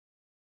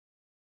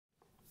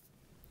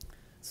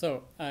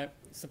So I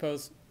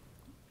suppose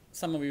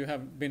some of you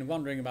have been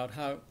wondering about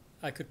how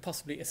I could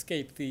possibly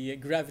escape the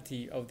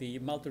gravity of the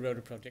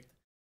multi-rotor project.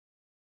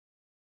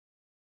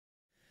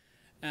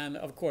 And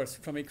of course,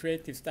 from a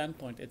creative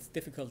standpoint, it's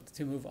difficult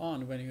to move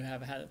on when you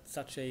have had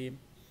such a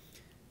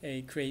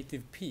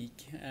creative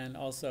peak, and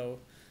also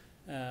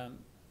a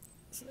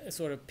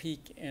sort of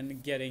peak in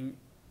getting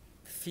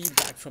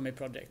feedback from a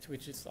project,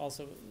 which is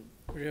also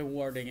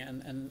rewarding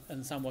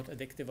and somewhat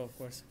addictive, of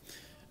course.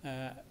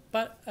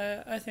 But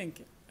I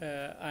think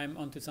I'm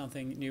onto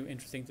something new,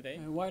 interesting today.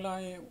 While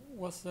I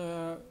was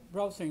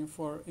browsing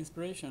for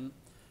inspiration,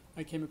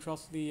 I came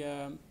across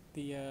the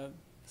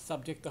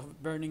subject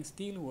of burning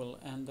steel wool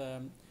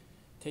and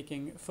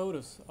taking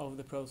photos of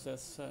the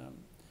process.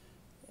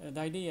 The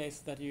idea is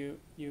that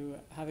you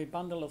have a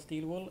bundle of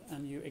steel wool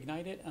and you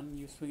ignite it and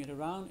you swing it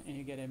around and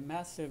you get a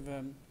massive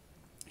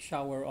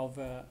shower of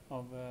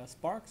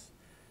sparks.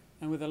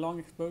 And with a long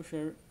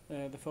exposure,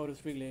 the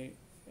photos really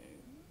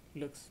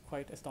looks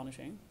quite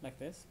astonishing, like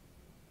this.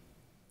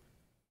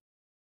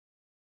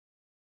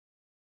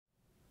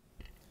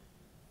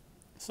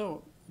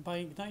 So, by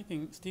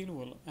igniting steel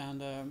wool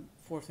and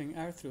forcing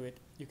air through it,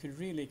 you could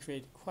really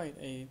create quite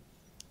a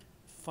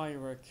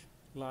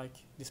firework-like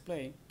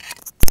display.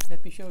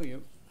 Let me show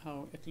you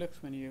how it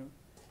looks when you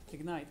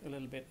ignite a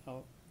little bit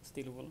of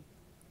steel wool.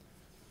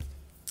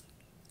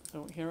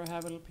 So here I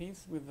have a little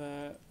piece with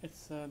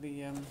it's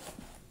the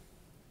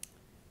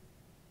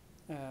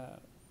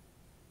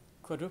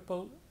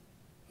quadruple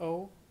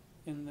O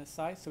in the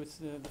size, so it's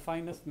the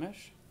finest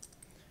mesh,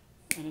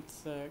 and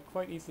it's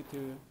quite easy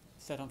to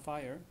set on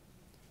fire.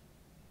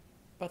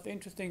 But the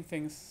interesting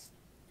things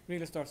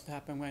really starts to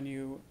happen when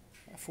you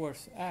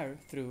force air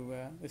through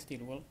the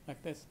steel wool,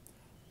 like this.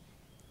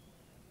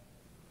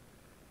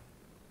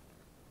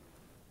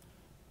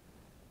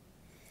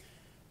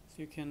 So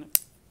you can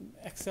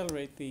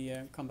accelerate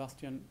the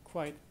combustion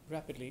quite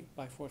rapidly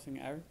by forcing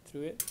air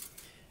through it.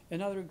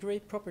 Another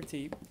great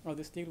property of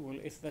the steel wool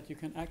is that you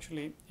can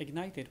actually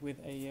ignite it with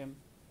a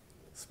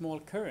small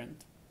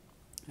current.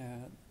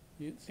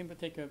 You simply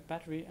take a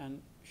battery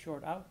and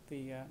short out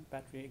the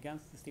battery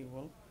against the steel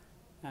wool,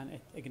 and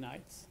it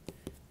ignites.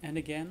 And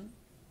again,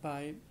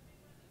 by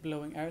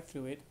blowing air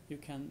through it, you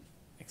can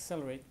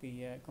accelerate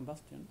the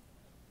combustion.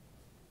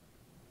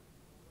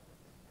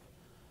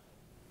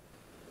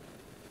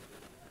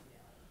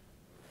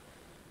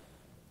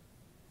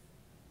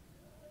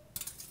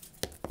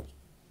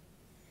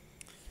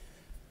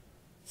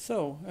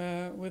 So,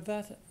 with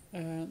that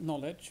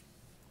knowledge,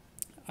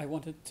 I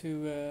wanted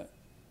to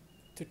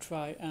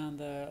try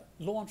and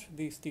launch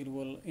the steel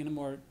wool in a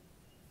more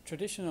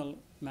traditional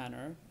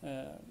manner,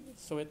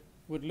 so it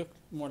would look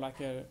more like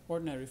an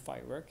ordinary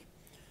firework.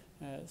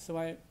 So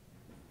I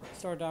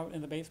started out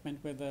in the basement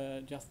with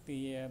just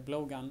the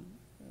blowgun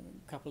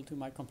coupled to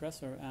my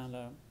compressor and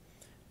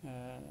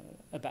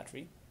a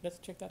battery. Let's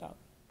check that out.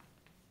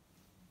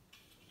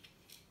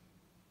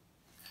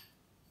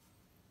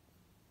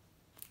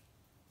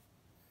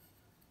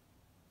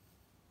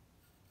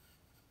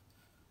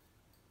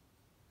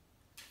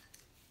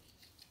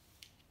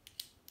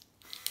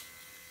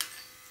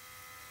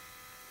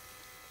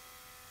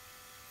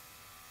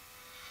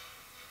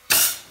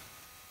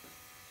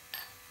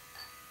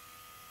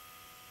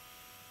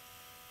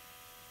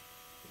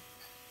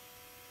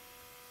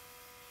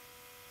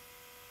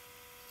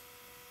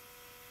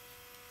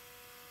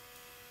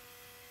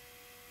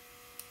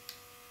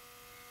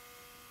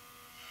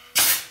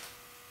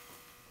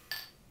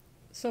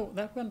 So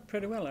that went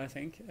pretty well, I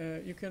think.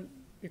 You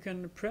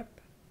can prep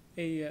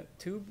a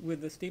tube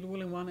with the steel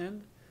wool in one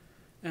end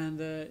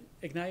and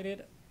ignite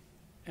it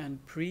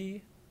and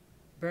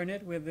pre-burn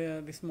it with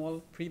the small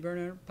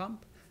pre-burner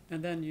pump,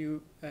 and then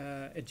you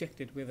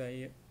eject it with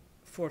a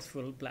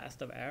forceful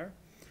blast of air.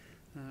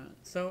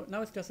 So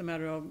now it's just a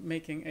matter of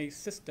making a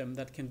system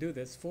that can do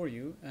this for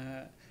you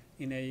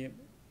in a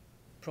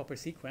proper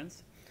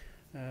sequence,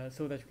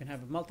 so that you can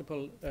have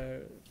multiple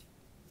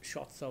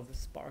shots of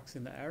sparks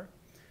in the air.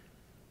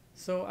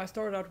 So I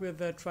started out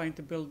with trying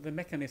to build the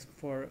mechanism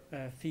for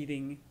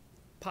feeding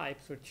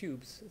pipes or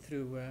tubes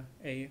through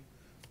a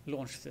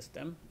launch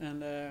system,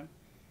 and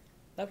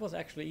that was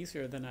actually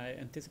easier than I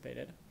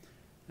anticipated.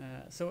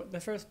 So the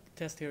first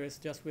test here is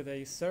just with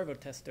a servo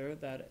tester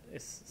that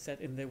is set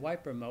in the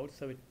wiper mode,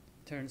 so it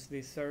turns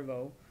the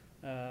servo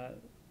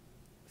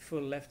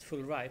full left,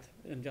 full right,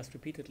 and just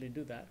repeatedly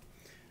do that.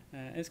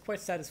 It's quite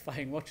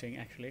satisfying watching,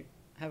 actually.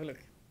 Have a look.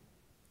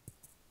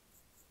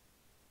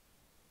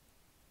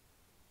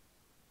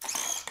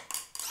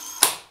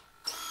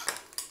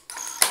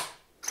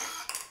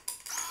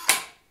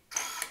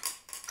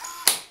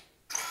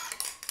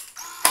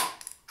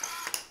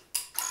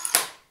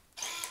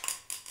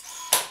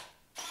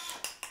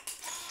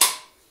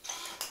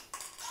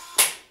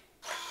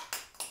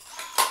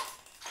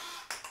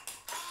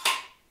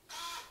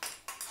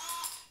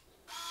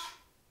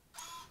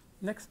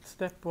 Next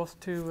step was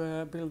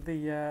to build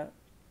the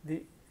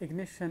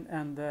ignition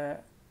and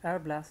air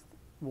blast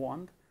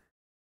wand.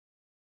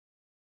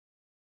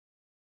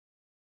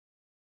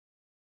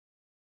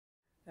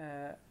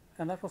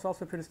 And that was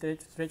also pretty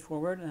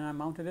straightforward, and I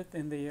mounted it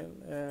in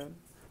the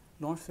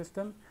launch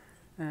system.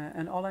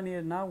 And all I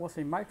needed now was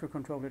a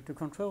microcontroller to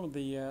control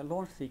the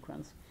launch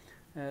sequence.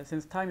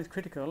 Since time is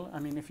critical, I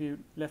mean, if you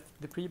left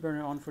the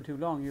pre-burner on for too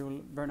long, you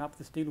will burn up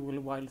the steel wool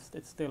whilst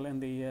it's still in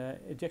the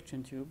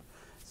ejection tube.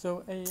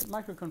 So a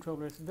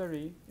microcontroller is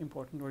very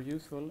important or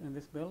useful in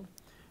this build.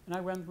 And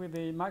I went with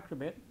a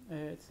microbit.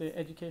 It's an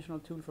educational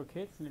tool for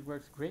kids, and it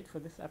works great for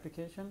this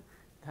application.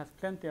 It has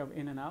plenty of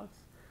in and outs.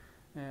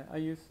 I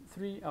use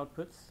 3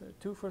 outputs,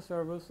 2 for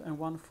servos and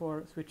 1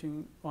 for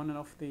switching on and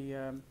off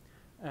the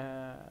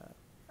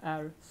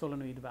air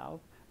solenoid valve.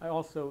 I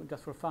also,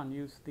 just for fun,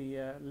 use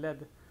the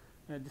LED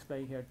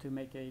display here to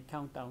make a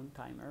countdown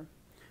timer.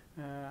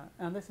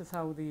 And this is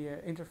how the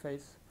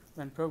interface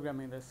when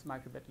programming this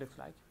microbit looks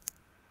like.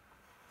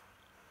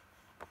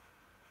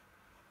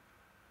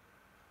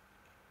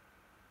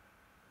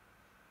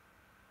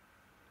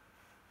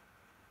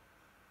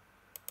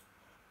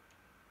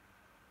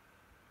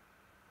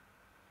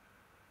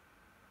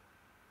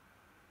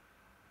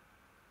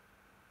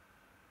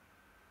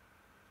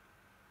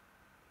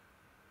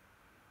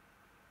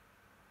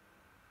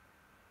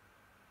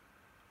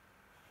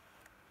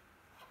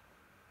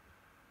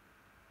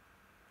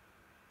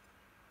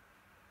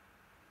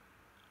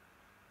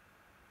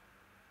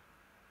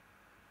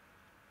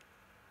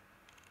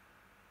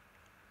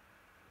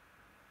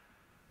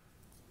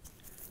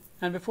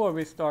 And before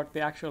we start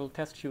the actual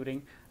test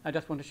shooting, I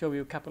just want to show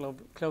you a couple of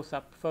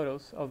close-up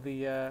photos of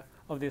the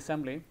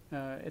assembly.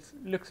 It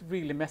looks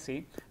really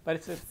messy, but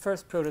it's a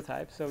first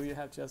prototype, so you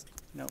have just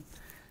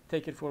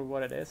take it for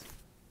what it is.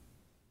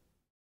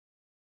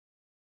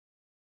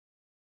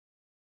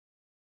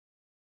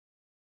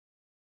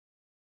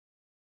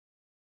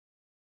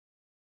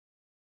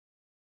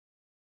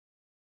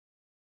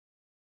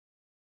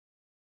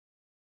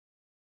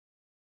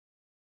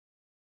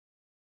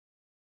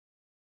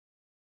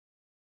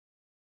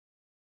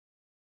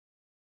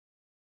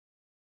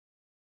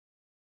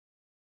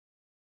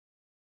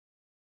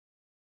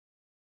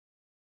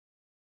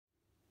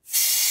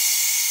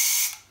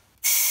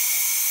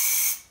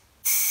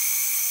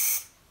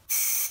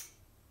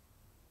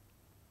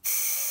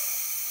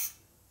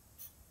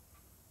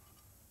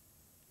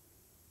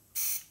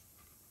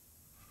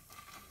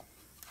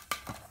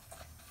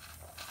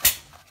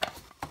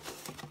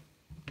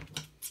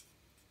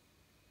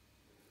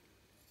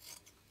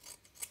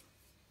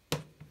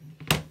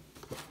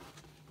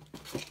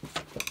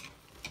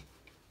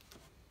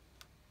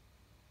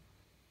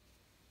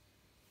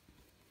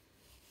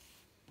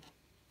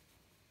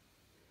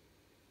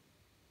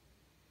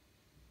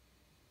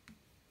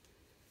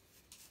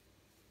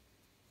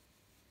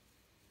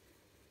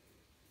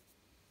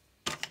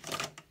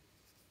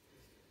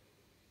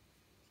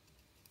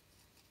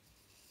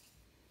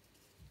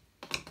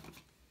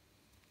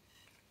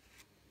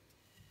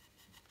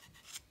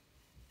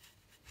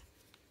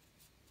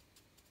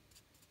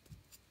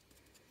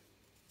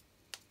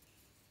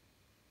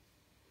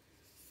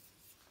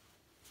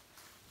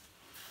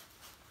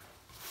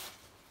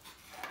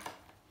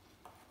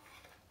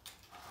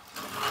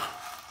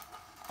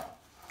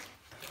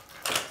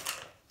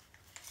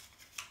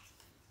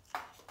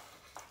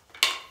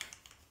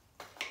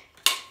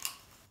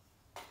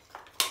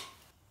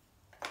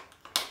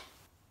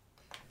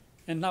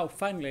 And now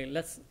finally,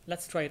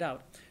 let's try it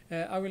out.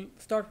 I will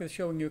start with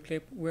showing you a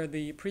clip where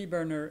the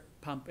pre-burner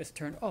pump is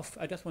turned off.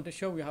 I just want to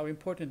show you how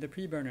important the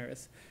pre-burner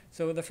is.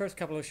 So the first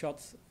couple of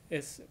shots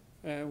is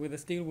with the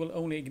steel wool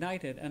only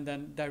ignited and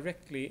then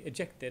directly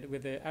ejected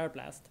with the air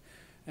blast.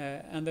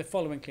 And the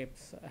following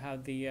clips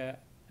have the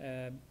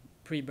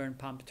pre-burn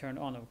pump turned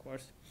on, of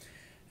course.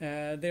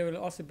 There will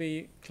also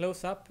be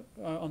close-up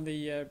on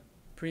the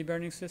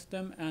pre-burning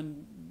system,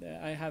 and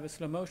I have a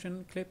slow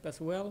motion clip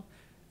as well.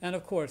 And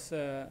of course,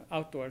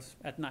 outdoors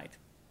at night.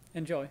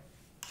 Enjoy.